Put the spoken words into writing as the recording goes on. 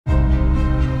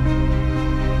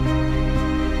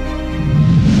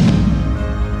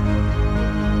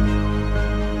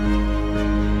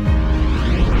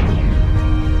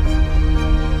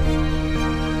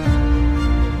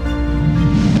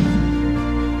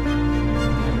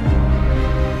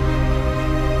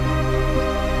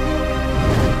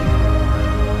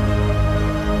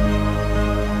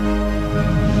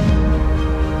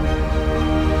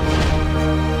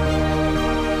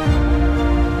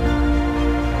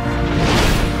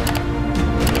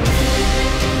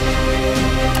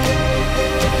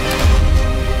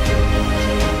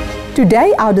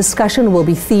Today, our discussion will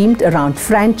be themed around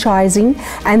franchising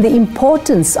and the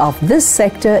importance of this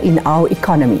sector in our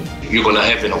economy. You're going to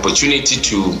have an opportunity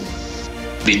to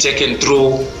be taken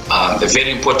through a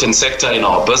very important sector in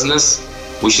our business,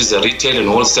 which is the retail and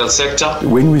wholesale sector.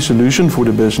 When we solution for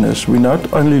the business, we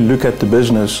not only look at the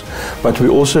business, but we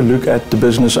also look at the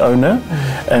business owner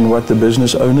and what the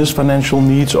business owner's financial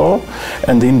needs are,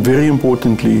 and then very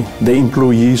importantly, the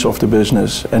employees of the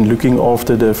business and looking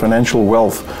after the financial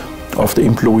wealth of the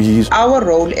employees. Our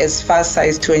role as FASA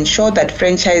is to ensure that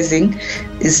franchising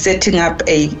is setting up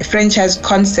a franchise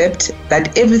concept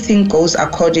that everything goes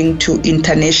according to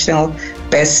international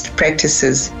best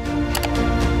practices.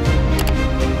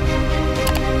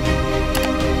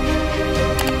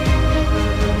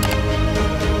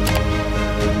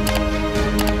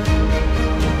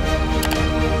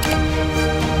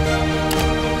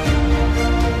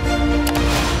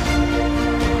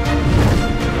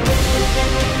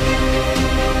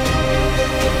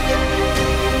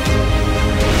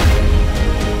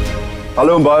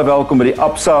 Hallo en baie welkom by die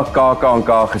Absa KKNK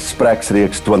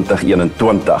gespreksreeks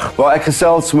 2021, waar ek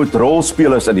gesels met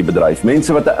rolspelers in die bedryf,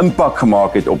 mense wat 'n impak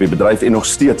gemaak het op die bedryf en nog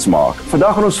steeds maak.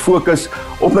 Vandag gaan ons fokus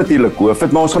op natuurlik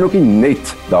COVID, maar ons gaan ook nie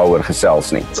net daaroor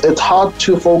gesels nie. It's hard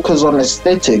to focus on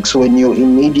aesthetics when your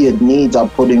immediate needs are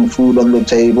putting food on the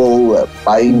table,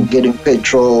 buying, getting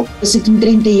petrol. Is dit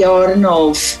 'n jaar en 'n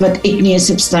half wat ek nie 'n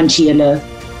substansiële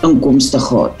inkomste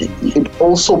gehad het nie. It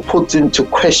also puts into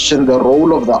question the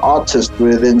role of the artist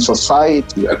within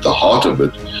society. At the heart of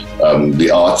it,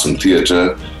 the arts and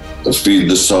theatre feed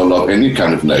the soul of any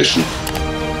kind of nation.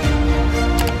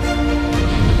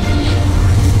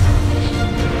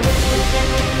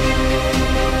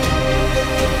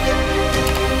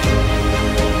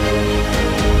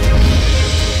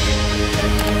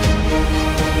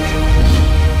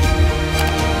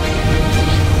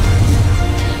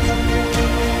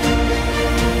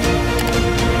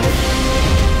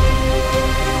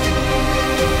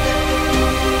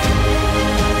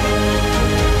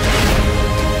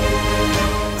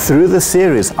 Through this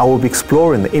series, I will be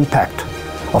exploring the impact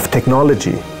of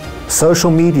technology, social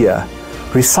media,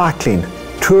 recycling,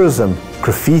 tourism,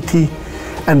 graffiti,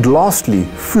 and lastly,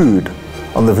 food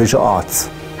on the visual arts.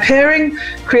 Pairing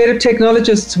creative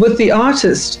technologists with the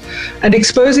artist and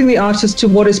exposing the artist to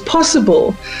what is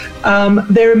possible,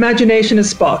 their imagination is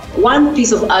sparked. One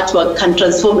piece of artwork can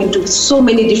transform into so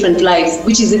many different lives,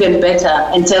 which is even better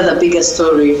and tell the bigger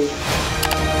story.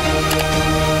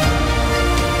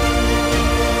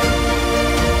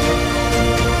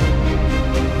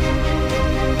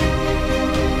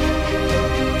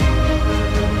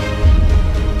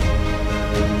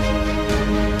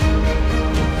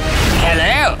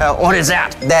 What is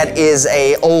that? That is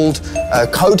a old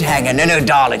coat hanger. No,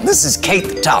 darling, this is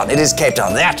Cape Town. It is Cape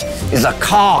Town. That is a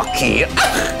car key.